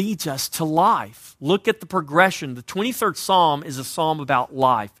he leads us to life. Look at the progression. The 23rd Psalm is a psalm about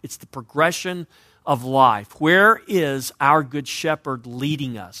life. It's the progression of life. Where is our Good Shepherd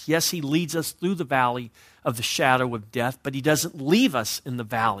leading us? Yes, he leads us through the valley of the shadow of death, but he doesn't leave us in the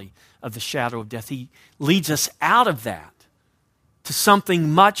valley of the shadow of death. He leads us out of that to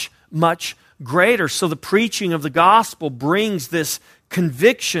something much, much greater. So the preaching of the gospel brings this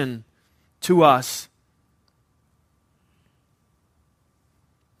conviction to us.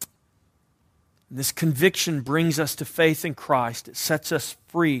 And this conviction brings us to faith in Christ. It sets us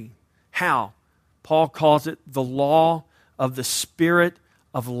free. How? Paul calls it the law of the Spirit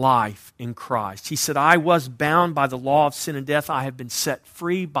of life in Christ. He said, I was bound by the law of sin and death. I have been set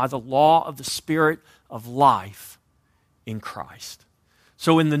free by the law of the Spirit of life in Christ.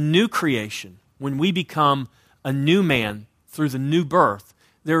 So in the new creation, when we become a new man through the new birth,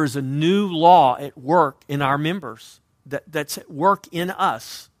 there is a new law at work in our members that's at work in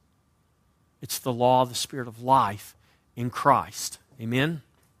us. It's the law of the Spirit of life in Christ. Amen?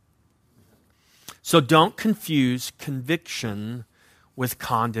 So don't confuse conviction with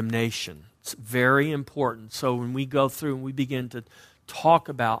condemnation. It's very important. So when we go through and we begin to talk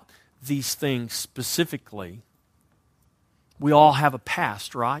about these things specifically, we all have a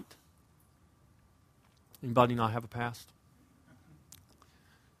past, right? Anybody not have a past?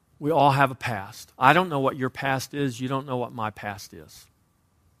 We all have a past. I don't know what your past is. You don't know what my past is.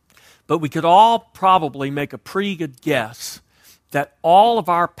 But we could all probably make a pretty good guess that all of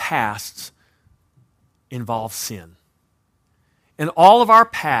our pasts involve sin. And all of our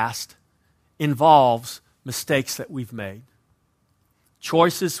past involves mistakes that we've made.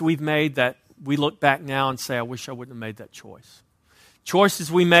 Choices we've made that we look back now and say, I wish I wouldn't have made that choice.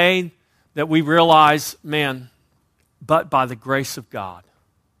 Choices we made that we realize, man, but by the grace of God.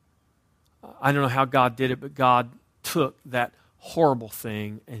 I don't know how God did it, but God took that horrible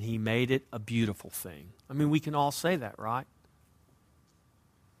thing and He made it a beautiful thing. I mean, we can all say that, right?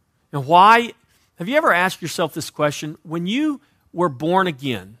 And why? Have you ever asked yourself this question? When you were born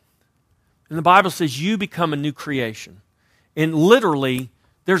again, and the Bible says you become a new creation, and literally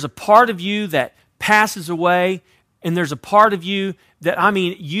there's a part of you that passes away, and there's a part of you that,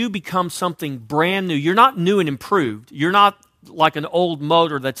 you become something brand new. You're not new and improved. You're not like an old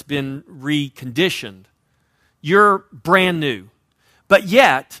motor that's been reconditioned. You're brand new. But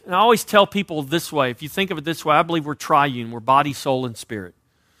yet, and I always tell people this way, if you think of it this way, I believe we're triune. We're body, soul, and spirit.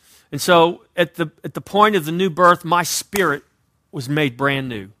 And so at the point of the new birth, my spirit was made brand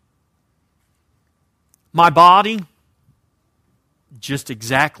new. My body, just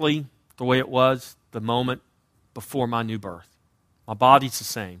exactly the way it was the moment before my new birth. My body's the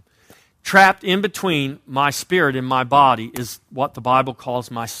same. Trapped in between my spirit and my body is what the Bible calls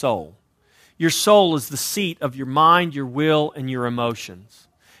my soul. Your soul is the seat of your mind, your will, and your emotions.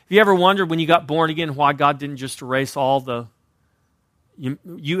 Have you ever wondered when you got born again why God didn't just erase all the...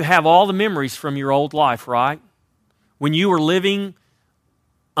 You have all the memories from your old life, right? When you were living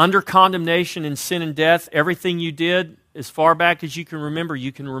under condemnation in sin and death, everything you did as far back as you can remember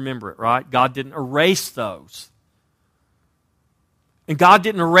it, right? God didn't erase those. And God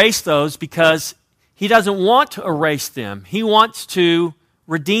didn't erase those because He doesn't want to erase them. He wants to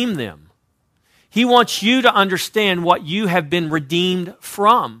redeem them. He wants you to understand what you have been redeemed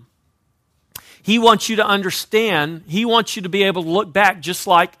from. He wants you to understand. He wants you to be able to look back just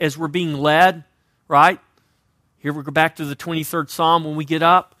like as we're being led, right? Here we go back to the 23rd Psalm when we get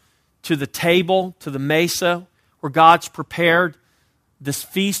up to the table, to the mesa, where God's prepared this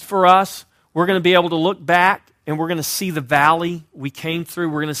feast for us. We're going to be able to look back and we're going to see the valley we came through.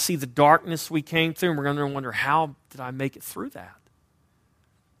 We're going to see the darkness we came through, and we're going to wonder, how did I make it through that?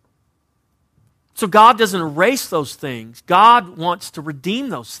 So God doesn't erase those things. God wants to redeem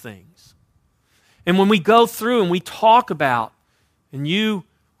those things. And when we go through and we talk about, and you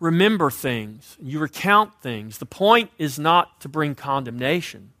remember things, and you recount things, the point is not to bring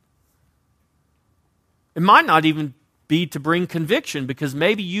condemnation. It might not even be to bring conviction, because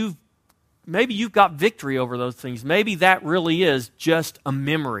maybe you've got victory over those things. Maybe that really is just a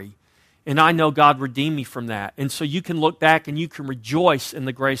memory. And I know God redeemed me from that. And so you can look back and you can rejoice in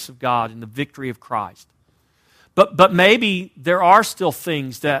the grace of God and the victory of Christ. But maybe there are still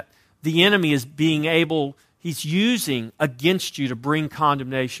things that the enemy is he's using against you to bring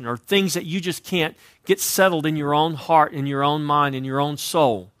condemnation, or things that you just can't get settled in your own heart, in your own mind, in your own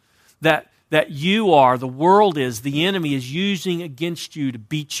soul. That the world is, the enemy is using against you to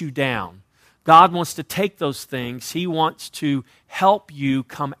beat you down. God wants to take those things. He wants to help you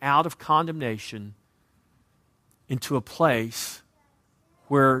come out of condemnation into a place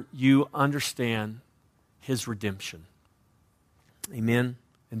where you understand His redemption. Amen?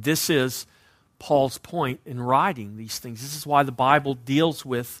 And this is Paul's point in writing these things. This is why the Bible deals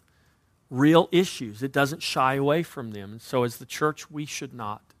with real issues. It doesn't shy away from them. And so as the church, we should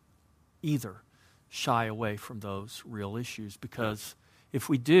not either shy away from those real issues, because if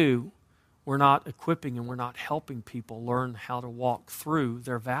we do, we're not equipping and we're not helping people learn how to walk through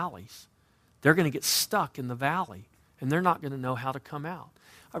their valleys. They're going to get stuck in the valley, and they're not going to know how to come out.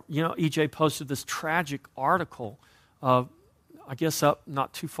 EJ posted this tragic article, I guess up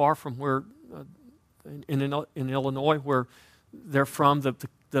not too far from where, in Illinois, where they're from,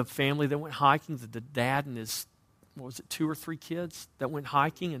 the family that went hiking, the dad and his, 2 or 3 kids that went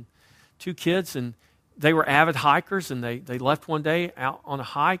hiking, and 2 kids, and they were avid hikers, and they left one day out on a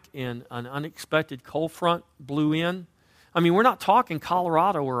hike, and an unexpected cold front blew in. I mean, we're not talking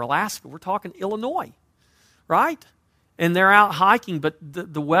Colorado or Alaska. We're talking Illinois, right? And they're out hiking, but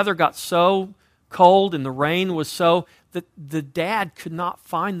the weather got so cold and the rain was so that the dad could not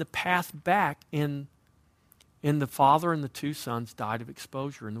find the path back, and the father and the 2 sons died of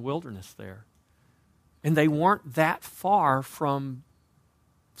exposure in the wilderness there. And they weren't that far from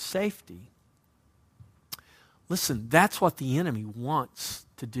safety. Listen, that's what the enemy wants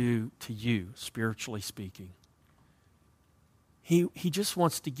to do to you, spiritually speaking. He just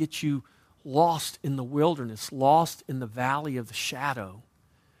wants to get you lost in the wilderness, lost in the valley of the shadow,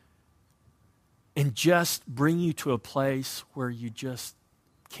 and just bring you to a place where you just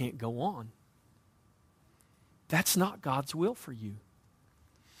can't go on. That's not God's will for you.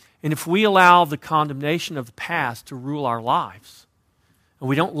 And if we allow the condemnation of the past to rule our lives, and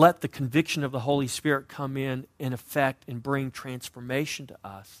we don't let the conviction of the Holy Spirit come in effect and bring transformation to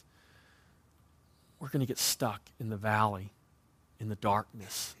us, we're going to get stuck in the valley, in the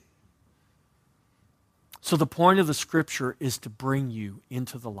darkness. So the point of the Scripture is to bring you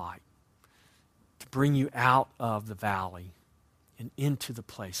into the light, to bring you out of the valley and into the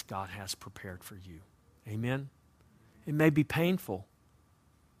place God has prepared for you. Amen? It may be painful,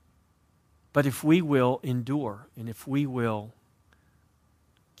 but if we will endure and if we will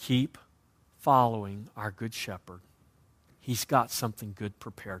keep following our Good Shepherd, He's got something good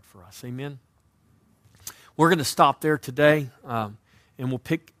prepared for us. Amen? We're going to stop there today, and we'll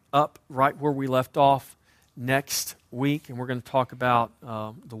pick up right where we left off next week, and we're going to talk about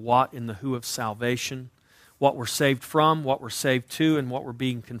the what and the who of salvation, what we're saved from, what we're saved to, and what we're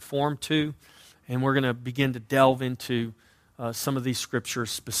being conformed to. And we're going to begin to delve into some of these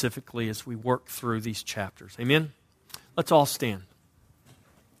scriptures specifically as we work through these chapters. Amen? Let's all stand.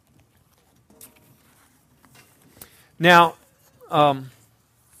 Now, I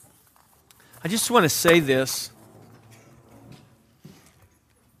just want to say this.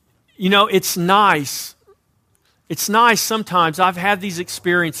 You know, it's nice. It's nice sometimes. I've had these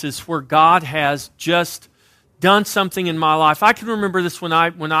experiences where God has just done something in my life. I can remember this when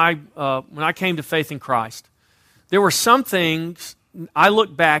I came to faith in Christ. There were some things I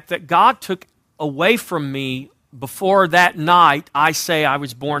look back that God took away from me before that night I say I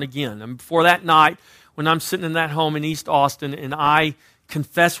was born again. And before that night when I'm sitting in that home in East Austin and I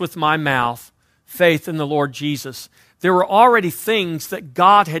confess with my mouth faith in the Lord Jesus, there were already things that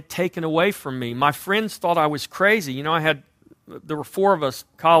God had taken away from me. My friends thought I was crazy. You know, there were 4 of us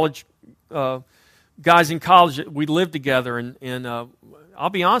guys in college. We lived together, and I'll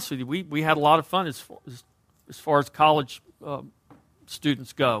be honest with you, we had a lot of fun as far as college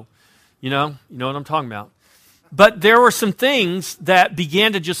students go. You know what I'm talking about. But there were some things that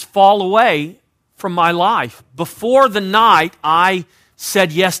began to just fall away from my life before the night I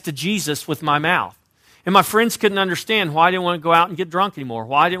said yes to Jesus with my mouth. And my friends couldn't understand why I didn't want to go out and get drunk anymore,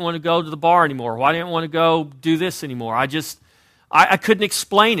 why I didn't want to go to the bar anymore, why I didn't want to go do this anymore. I couldn't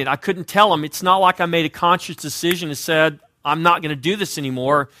explain it. I couldn't tell them. It's not like I made a conscious decision and said, I'm not going to do this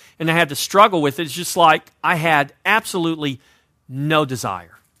anymore, and I had to struggle with it. It's just like I had absolutely no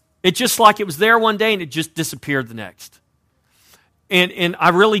desire. It's just like it was there one day and it just disappeared the next. And I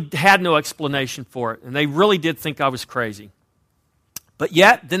really had no explanation for it, and they really did think I was crazy. But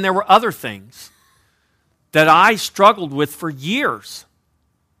yet, then there were other things that I struggled with for years.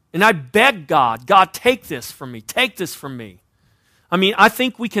 And I begged God, take this from me, take this from me. I mean, I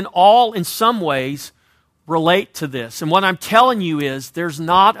think we can all, in some ways, relate to this. And what I'm telling you is there's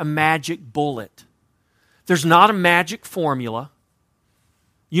not a magic bullet. There's not a magic formula.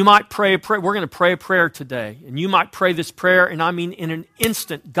 You might pray a prayer. We're going to pray a prayer today. And you might pray this prayer, and I mean, in an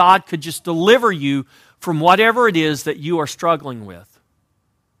instant, God could just deliver you from whatever it is that you are struggling with.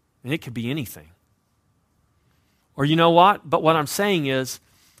 And it could be anything. Or you know what? But what I'm saying is,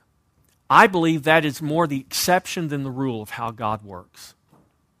 I believe that is more the exception than the rule of how God works.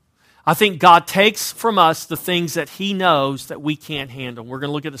 I think God takes from us the things that He knows that we can't handle. We're going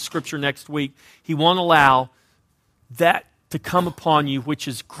to look at the scripture next week. He won't allow that to come upon you which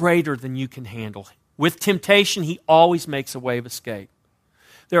is greater than you can handle. With temptation, He always makes a way of escape.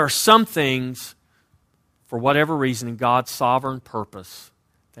 There are some things, for whatever reason, in God's sovereign purpose,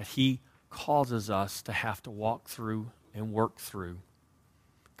 that He causes us to have to walk through and work through.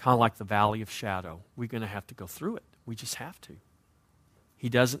 Kind of like the valley of shadow. We're going to have to go through it. We just have to. He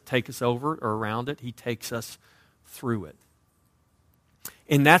doesn't take us over or around it. He takes us through it.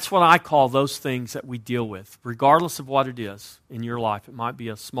 And that's what I call those things that we deal with, regardless of what it is in your life. It might be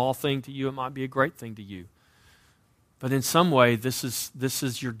a small thing to you. It might be a great thing to you. But in some way, this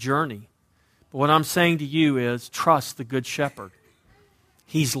is your journey. But what I'm saying to you is trust the Good Shepherd.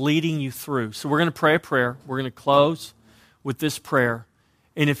 He's leading you through. So we're going to pray a prayer. We're going to close with this prayer.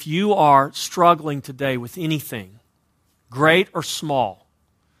 And if you are struggling today with anything, great or small,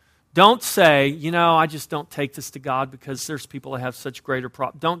 don't say, I just don't take this to God because there's people that have such greater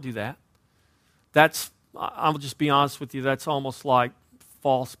problems. Don't do that. I'll just be honest with you, that's almost like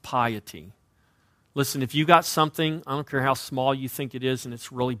false piety. Listen, if you got something, I don't care how small you think it is, and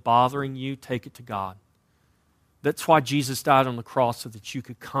it's really bothering you, take it to God. That's why Jesus died on the cross, so that you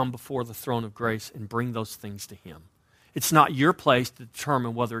could come before the throne of grace and bring those things to Him. It's not your place to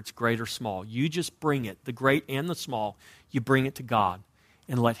determine whether it's great or small. You just bring it, the great and the small, you bring it to God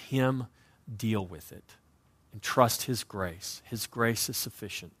and let Him deal with it. and trust His grace. His grace is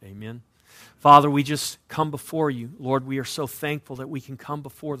sufficient. Amen. Father, we just come before you. Lord, we are so thankful that we can come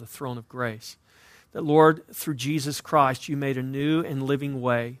before the throne of grace. That, Lord, through Jesus Christ, you made a new and living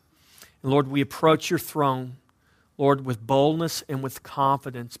way. And Lord, we approach your throne, Lord, with boldness and with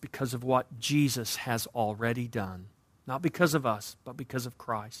confidence because of what Jesus has already done. Not because of us, but because of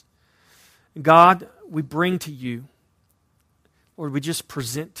Christ. And God, we bring to you, Lord, we just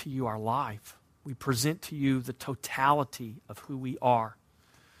present to you our life. We present to you the totality of who we are.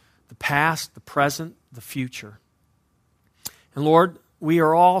 The past, the present, the future. And Lord, we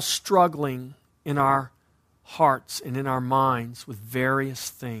are all struggling in our hearts and in our minds with various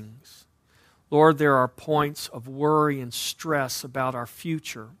things. Lord, there are points of worry and stress about our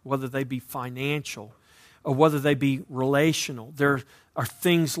future, whether they be financial or whether they be relational. There are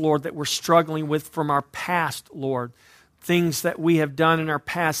things, Lord, that we're struggling with from our past, Lord. Things that we have done in our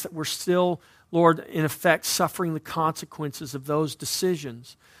past that we're still, Lord, in effect, suffering the consequences of those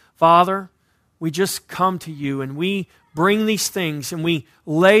decisions. Father, we just come to you and we bring these things and we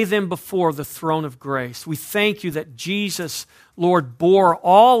lay them before the throne of grace. We thank you that Jesus, Lord, bore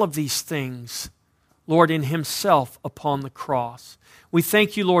all of these things, Lord, in Himself upon the cross. We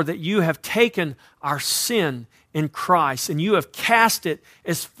thank you, Lord, that you have taken our sin in Christ and you have cast it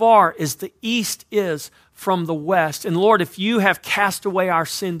as far as the east is from the west. And Lord, if you have cast away our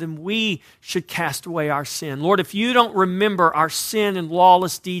sin, then we should cast away our sin. Lord, if you don't remember our sin and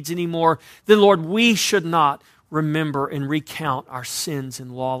lawless deeds anymore, then Lord, we should not remember and recount our sins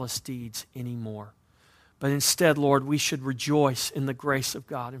and lawless deeds anymore. But instead, Lord, we should rejoice in the grace of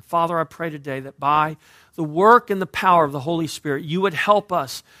God. And Father, I pray today that by the work and the power of the Holy Spirit, you would help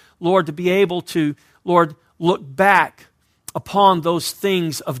us, Lord, to be able to, Lord, look back upon those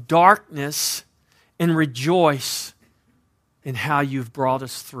things of darkness and rejoice in how you've brought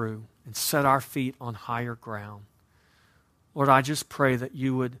us through and set our feet on higher ground. Lord, I just pray that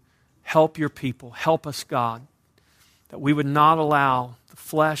you would help your people, help us, God, that we would not allow the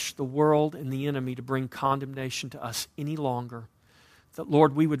flesh, the world, and the enemy to bring condemnation to us any longer. That,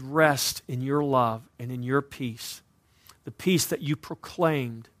 Lord, we would rest in your love and in your peace, the peace that you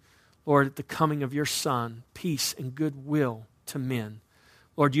proclaimed, Lord, at the coming of your Son, peace and goodwill to men.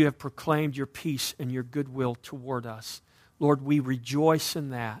 Lord, you have proclaimed your peace and your goodwill toward us. Lord, we rejoice in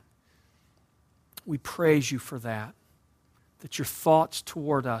that. We praise you for that your thoughts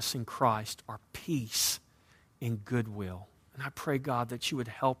toward us in Christ are peace and goodwill. And I pray, God, that you would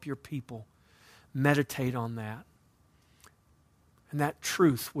help your people meditate on that. And that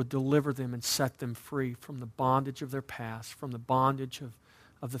truth would deliver them and set them free from the bondage of their past, from the bondage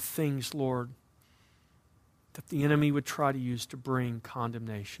of the things, Lord, that the enemy would try to use to bring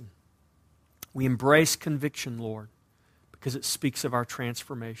condemnation. We embrace conviction, Lord, because it speaks of our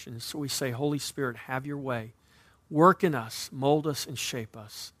transformation. So we say, Holy Spirit, have your way. Work in us, mold us, and shape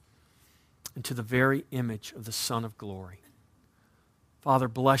us into the very image of the Son of Glory. Father,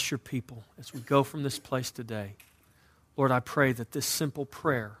 bless your people as we go from this place today. Lord, I pray that this simple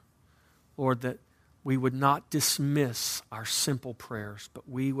prayer, Lord, that we would not dismiss our simple prayers, but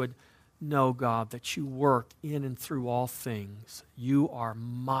we would know, God, that you work in and through all things. You are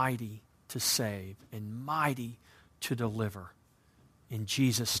mighty to save and mighty to deliver. In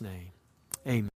Jesus' name, amen.